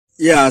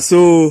Yeah,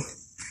 so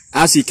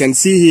as you can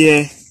see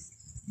here,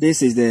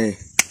 this is the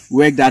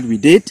work that we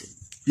did.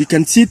 You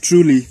can see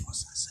truly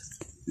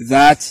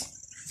that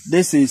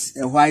this is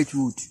a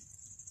whitewood.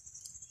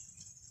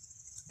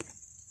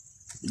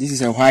 This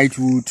is a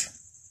whitewood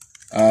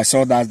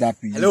sawdust that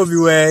we use. Hello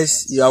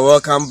viewers, you are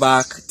welcome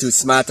back to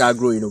Smart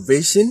Agro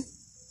Innovation.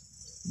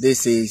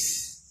 This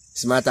is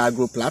Smart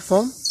Agro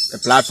platform, a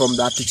platform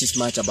that teaches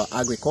much about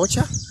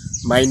agriculture.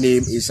 My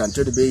name is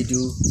Antonio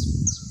Beidu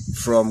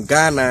from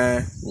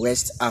Ghana,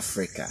 West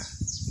Africa.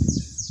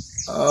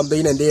 Day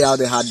in and day out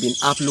there had been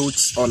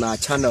uploads on our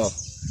channel,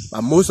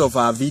 but most of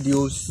our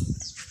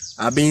videos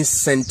are being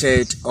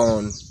centered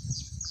on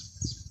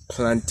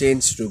plantain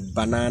stroke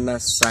banana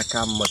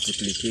sucker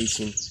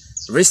multiplication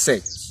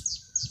research.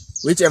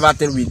 Whichever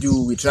thing we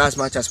do, we try as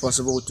much as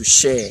possible to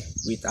share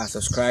with our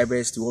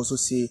subscribers to also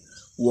see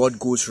what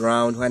goes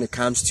around when it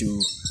comes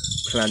to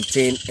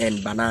plantain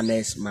and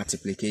bananas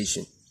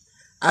multiplication.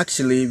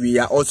 Actually, we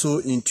are also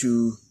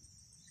into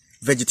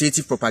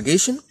vegetative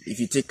propagation.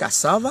 If you take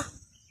cassava,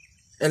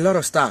 a lot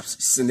of stuff,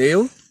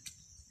 snail,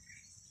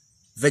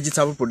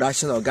 vegetable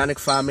production, organic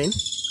farming,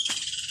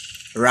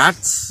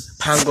 rats,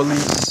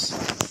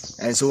 pangolins,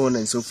 and so on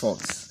and so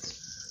forth.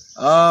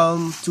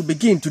 To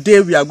begin,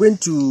 today we are going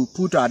to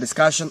put our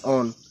discussion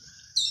on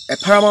a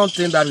paramount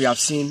thing that we have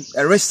seen,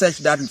 a research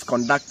that we've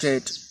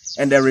conducted,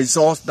 and the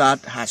results that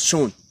has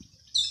shown.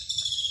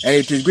 And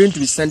it is going to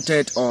be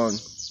centered on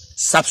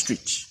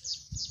substrate.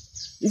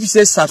 If you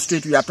say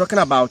substrate, we are talking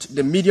about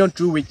the medium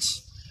through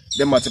which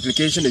the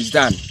multiplication is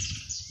done.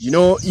 You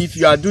know, if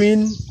you are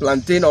doing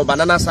plantain or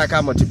banana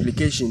sucker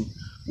multiplication,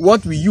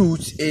 what we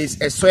use is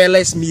a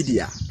soilless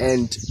media,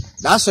 and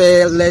that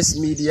soilless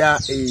media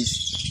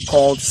is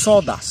called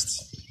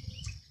sawdust.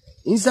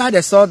 Inside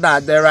the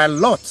sawdust, there are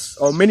lots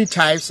or many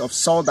types of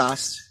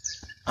sawdust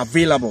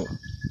available.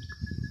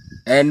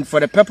 And for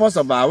the purpose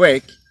of our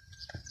work,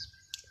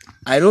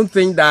 I don't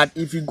think that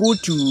if you go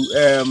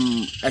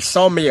to a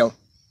sawmill,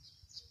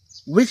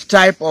 which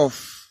type of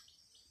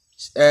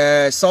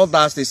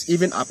sawdust is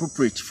even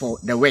appropriate for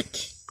the work.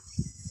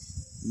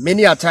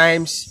 Many a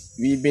times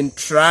we've been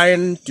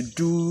trying to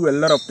do a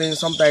lot of things.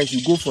 Sometimes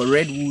you go for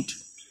redwood,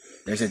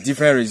 there's a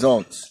different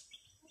result.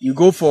 You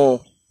go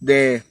for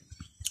the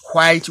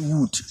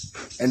whitewood,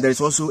 and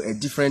there's also a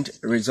different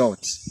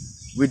result.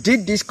 We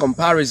did this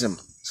comparison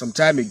some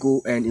time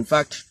ago, and in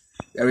fact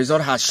the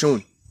result has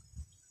shown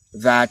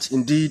that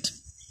indeed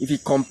if you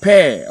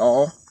compare,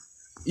 or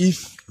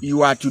if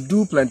you are to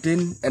do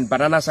plantain and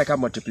banana sucker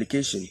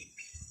multiplication,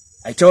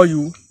 I tell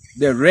you,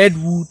 the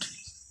redwood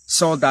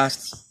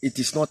sawdust, it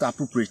is not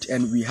appropriate,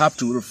 and we have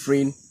to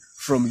refrain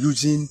from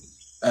using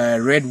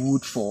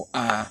redwood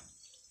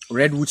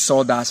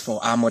sawdust for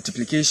our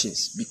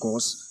multiplications,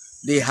 because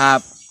they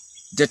have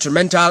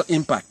detrimental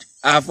impact.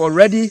 I've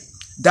already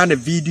done a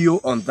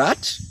video on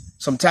that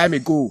some time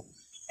ago,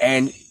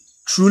 and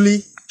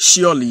truly,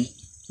 surely,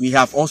 we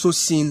have also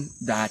seen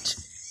that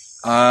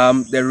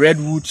the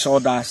redwood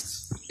sawdust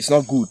is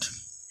not good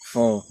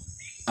for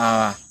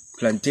our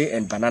plantain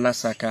and banana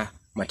sucker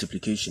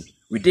multiplication.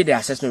 We did the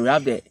assessment. We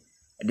have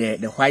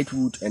the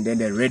whitewood and then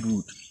the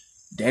redwood.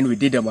 Then we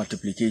did the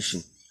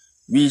multiplication.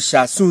 We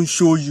shall soon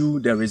show you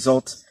the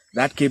result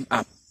that came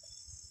up.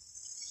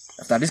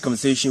 After this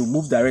conversation, we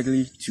move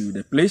directly to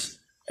the place,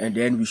 and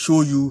then we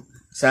show you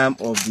some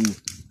of the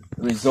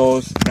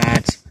results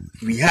that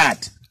we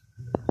had.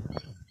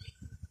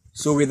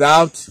 So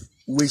without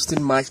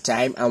wasting much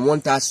time, I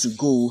want us to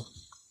go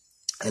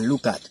and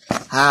look at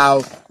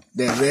how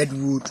the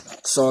redwood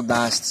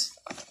sawdust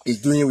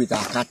is doing with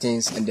our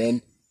cuttings, and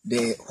then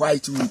the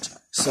whitewood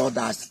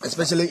sawdust,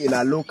 especially in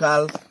our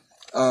local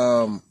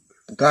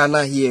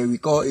Ghana here.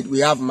 We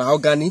have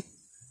mahogany,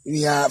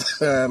 we have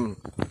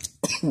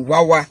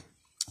wawa,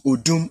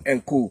 odum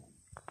and co,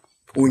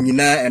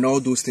 onyina and all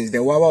those things.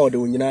 The wawa or the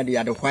onyina, they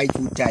are the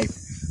whitewood type,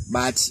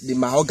 but the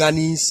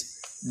mahoganies,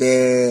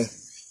 the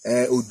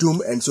odum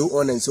and so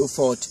on and so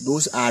forth,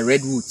 those are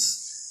redwoods.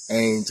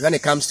 And when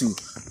it comes to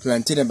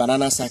plantain and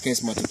banana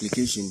suckers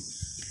multiplication,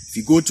 if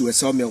you go to a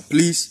sawmill,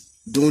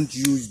 please don't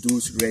use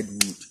those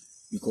redwood,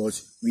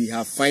 because we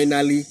have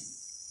finally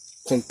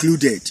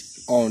concluded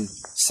on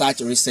such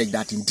research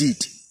that indeed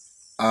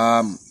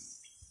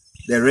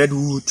the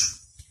redwood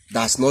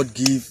does not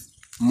give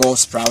more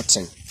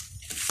sprouting.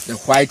 The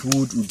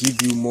whitewood will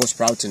give you more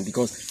sprouting,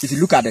 because if you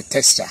look at the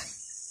texture,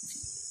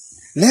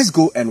 let's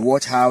go and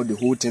watch how the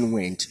whole thing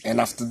went, and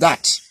after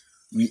that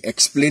we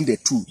explain the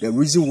two, the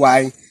reason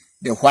why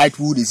the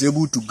whitewood is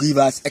able to give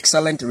us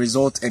excellent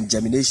results and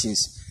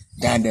germinations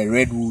than the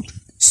redwood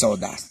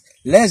sawdust.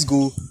 Let's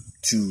go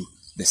to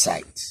the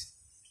site.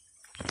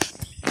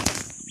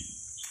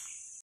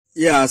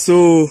 Yeah,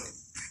 so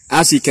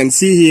as you can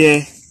see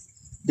here,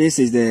 this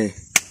is the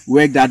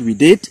work that we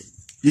did.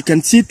 You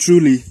can see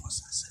truly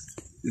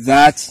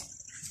that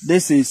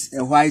this is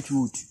a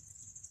whitewood.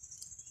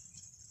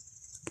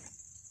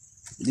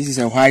 This is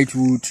a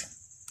whitewood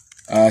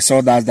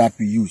sawdust that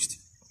we used.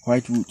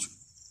 Whitewood.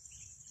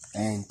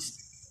 And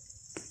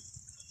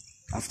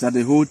after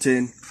the whole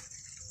thing,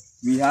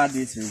 we had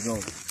this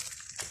result.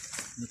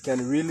 you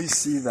can really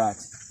see that.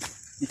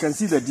 You can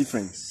see the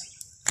difference.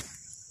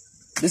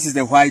 This is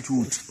the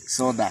Whitewood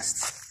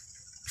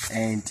sawdust,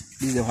 and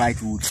this is the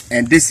Whitewood,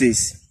 and this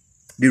is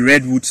the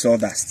Redwood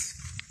sawdust.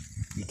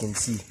 You can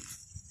see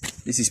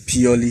this is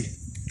purely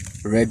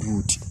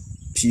Redwood,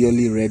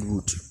 purely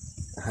Redwood.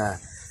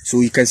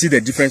 So you can see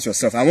the difference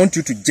yourself. I want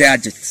you to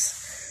judge it.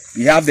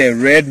 We have the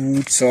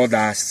Redwood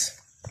sawdust,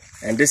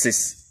 and this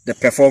is the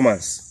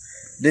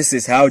performance. This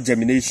is how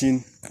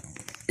germination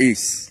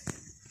is.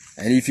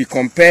 And if you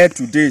compare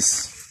to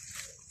this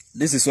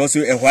is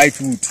also a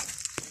Whitewood,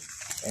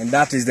 and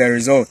that is the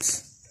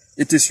result.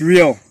 It is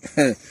real.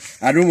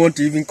 I don't want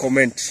to even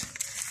comment.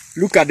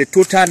 Look at the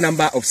total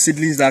number of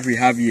seedlings that we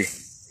have here.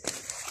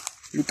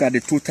 Look at the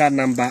total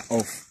number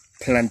of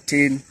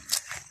plantain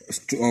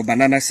or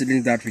banana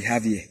seedlings that we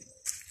have here.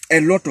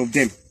 A lot of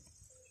them.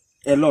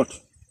 A lot.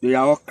 They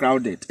are all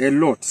crowded. A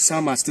lot.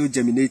 Some are still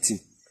germinating.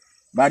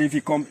 But if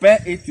you compare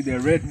it to the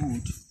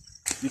Redwood,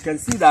 you can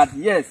see that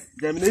yes,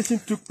 germination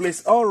took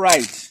place all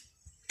right,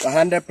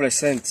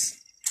 100%.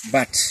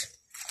 But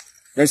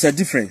there's a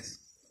difference.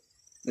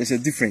 There's a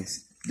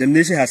difference.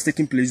 Germination has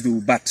taken place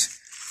though, but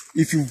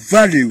if you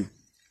value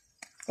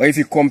or if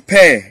you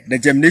compare the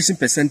germination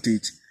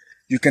percentage,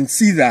 you can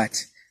see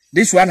that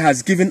this one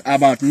has given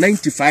about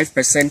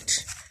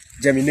 95%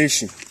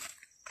 germination.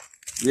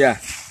 Yeah,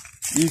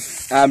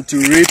 if I'm to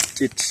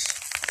rate it,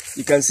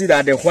 you can see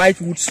that the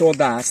Whitewood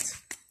sawdust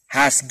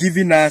has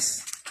given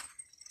us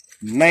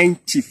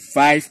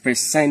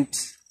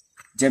 95%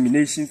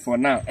 germination for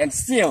now, and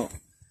still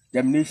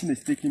germination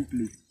is taking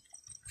place.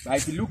 But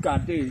if you look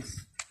at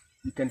this,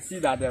 you can see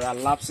that there are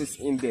lapses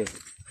in there,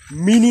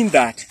 meaning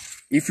that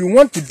if you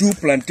want to do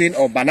plantain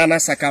or banana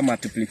sucker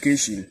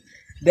multiplication,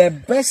 the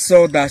best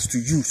sawdust to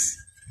use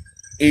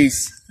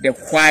is the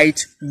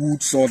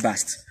Whitewood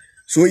sawdust.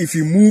 So if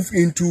you move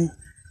into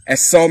a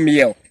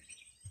sawmill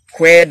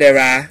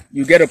where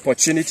you get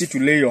opportunity to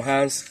lay your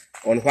hands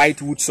on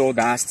Whitewood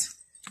sawdust,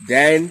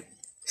 then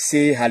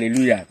say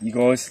hallelujah,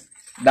 because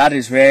that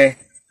is where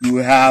you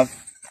have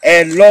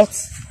a lot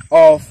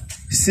of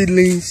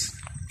seedlings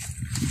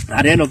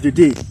at the end of the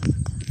day.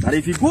 But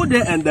if you go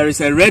there and there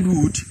is a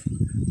Redwood,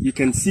 you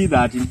can see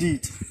that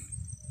indeed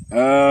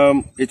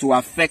it will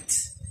affect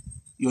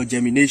your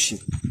germination.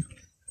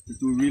 It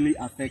will really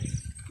affect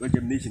your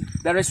germination.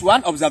 There is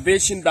one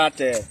observation that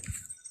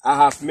I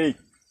have made.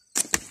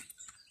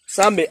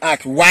 Some may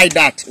ask, why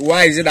that?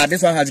 Why is it that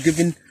this one has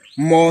given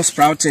more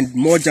sprouting,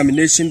 more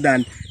germination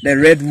than the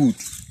Redwood?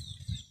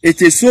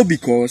 It is so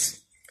because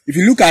if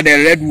you look at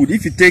the Redwood,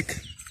 if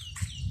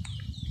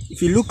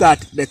you look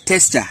at the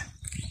texture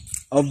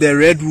of the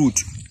Redwood,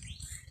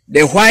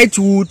 the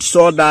Whitewood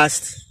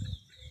sawdust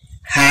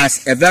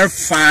has a very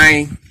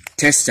fine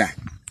texture.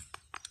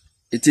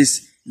 It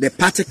is the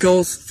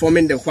particles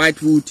forming the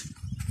Whitewood.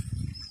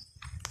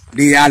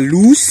 They are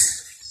loose.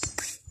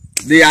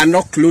 They are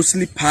not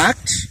closely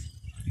packed.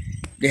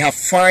 They have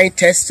fine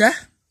texture.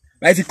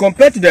 But if you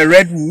compare to the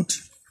Redwood,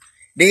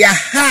 they are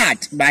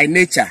hard by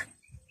nature,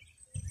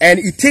 and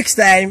it takes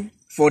time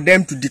for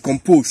them to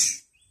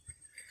decompose.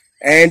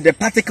 And the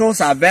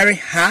particles are very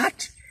hard.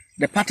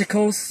 The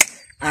particles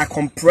are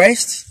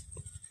compressed,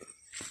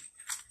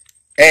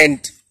 and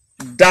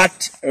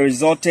that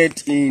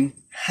resulted in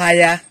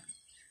higher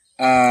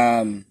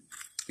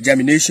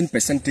germination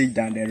percentage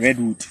than the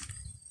Redwood,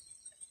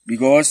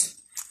 because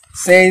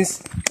since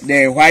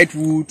the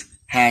Whitewood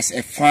has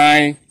a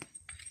fine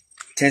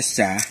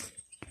texture,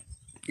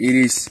 it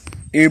is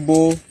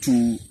able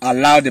to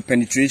allow the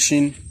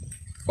penetration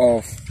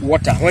of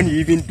water. When you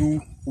even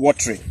do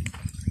watering,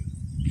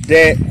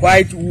 the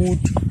Whitewood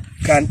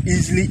can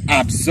easily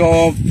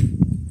absorb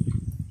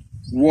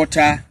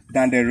water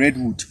than the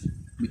Redwood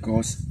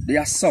because they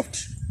are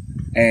soft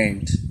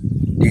and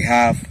they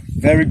have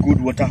very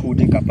good water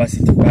holding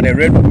capacity. But the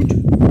Redwood,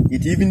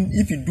 even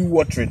if you do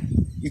watering,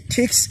 it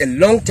takes a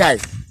long time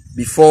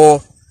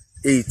before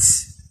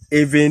it's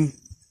even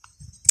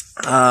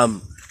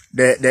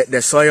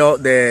the soil,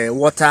 the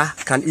water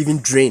can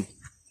even drain.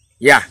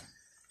 Yeah,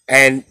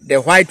 and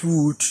the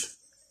Whitewood,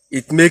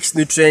 it makes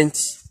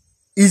nutrients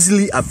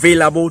easily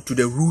available to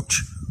the root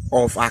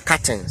of our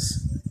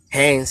cuttings,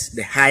 hence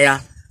the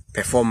higher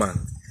performance.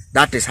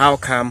 That is how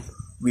come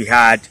we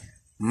had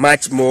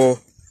much more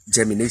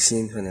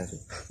germination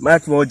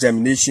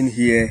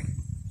here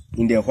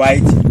in the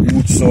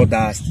Whitewood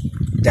sawdust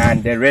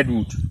than the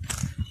Redwood.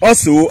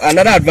 Also,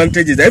 another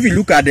advantage is that if you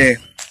look at the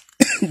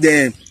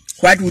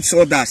Whitewood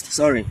sawdust,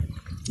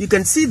 you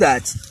can see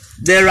that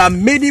there are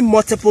many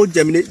multiple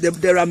germinations.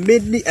 There are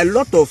a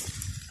lot of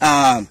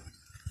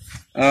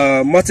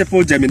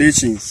multiple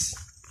germinations.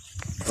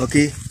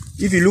 Okay,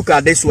 if you look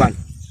at this one,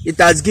 it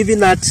has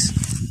given us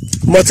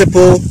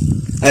multiple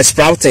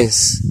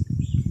sproutings.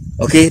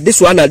 Okay,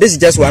 this is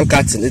just one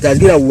cutting. It has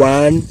given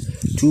 1,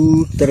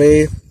 2,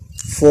 3,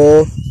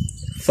 4,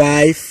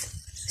 5,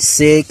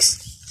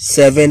 6,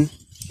 7,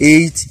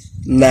 8,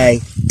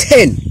 9,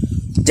 10.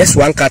 Just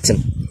one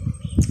cutting.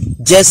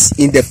 Just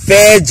in the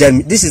first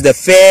this is the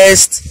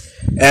first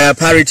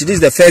parity. This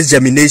is the first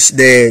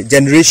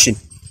generation.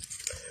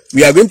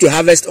 we are going to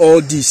harvest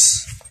all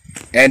this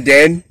and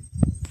then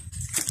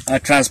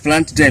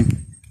transplant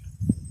them.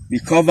 We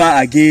cover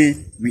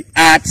again, we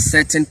add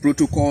certain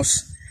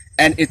protocols,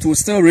 and it will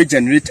still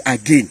regenerate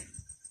again.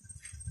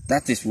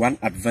 That is one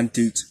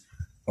advantage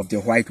of the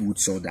whitewood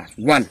sawdust.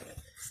 One,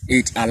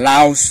 it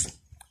allows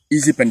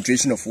easy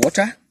penetration of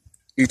water.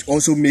 It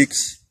also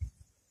makes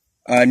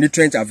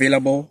nutrients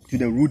available to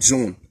the root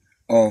zone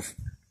of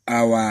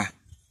our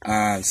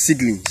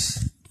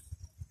seedlings.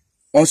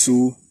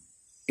 Also,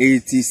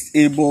 it is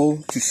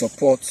able to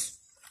support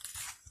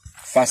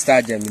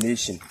faster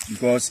germination,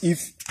 because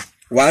if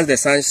once the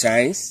sun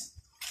shines,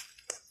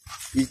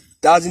 it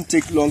doesn't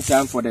take long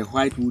time for the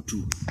whitewood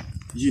to,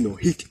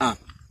 heat up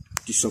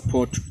to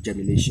support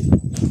germination.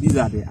 These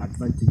are the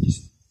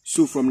advantages.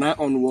 So from now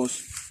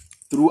onwards,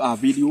 through our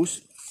videos,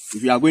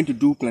 if you are going to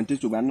do plantain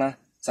to banana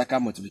sucker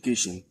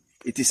multiplication,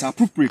 it is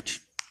appropriate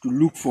to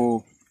look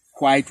for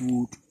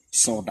whitewood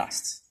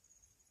sawdust.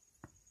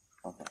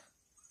 Okay.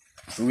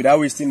 So without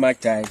wasting much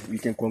time, we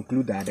can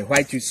conclude that the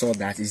whitewood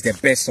sawdust is the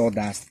best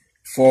sawdust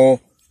for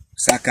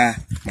sucker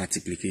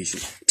multiplication.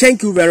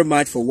 Thank you very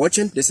much for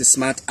watching. This is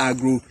Smart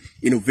Agro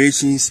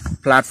Innovations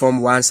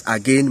platform once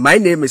again. My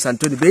name is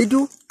Anthony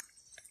Bedu,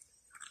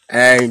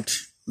 and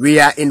we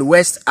are in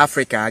West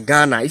Africa,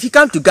 Ghana. If you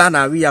come to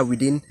Ghana, we are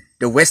within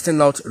the Western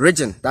North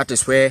region. That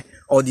is where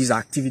all these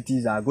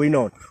activities are going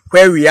on.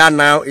 Where we are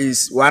now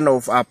is one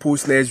of our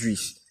post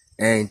nurseries,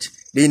 and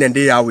day in and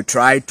day out we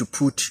try to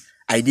put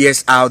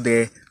ideas out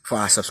there for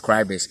our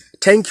subscribers.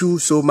 Thank you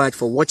so much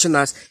for watching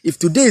us. If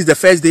today is the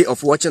first day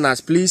of watching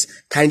us, please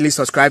kindly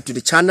subscribe to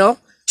the channel,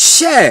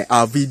 share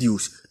our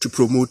videos to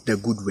promote the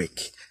good work.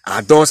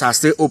 Our doors are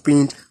still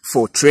opened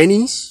for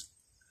trainings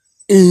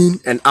in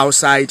and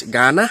outside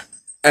Ghana.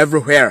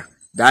 Everywhere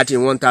that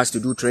you want us to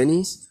do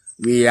trainings,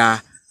 we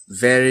are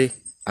very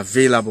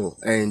available,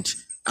 and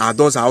our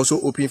doors are also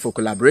open for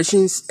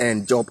collaborations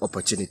and job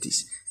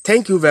opportunities.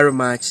 Thank you very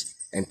much,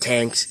 and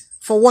thanks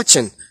for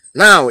watching.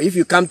 Now, if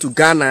you come to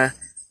Ghana,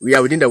 we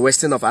are within the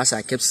Western of us,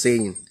 I kept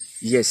saying.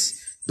 Yes,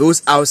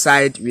 those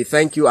outside, we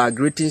thank you. Our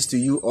greetings to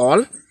you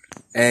all.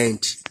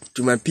 And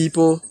to my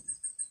people,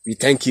 we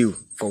thank you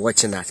for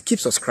watching us. Keep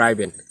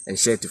subscribing and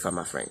share to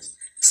farmer friends.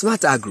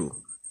 Smart Agro,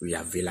 we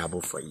are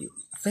available for you.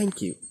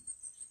 Thank you.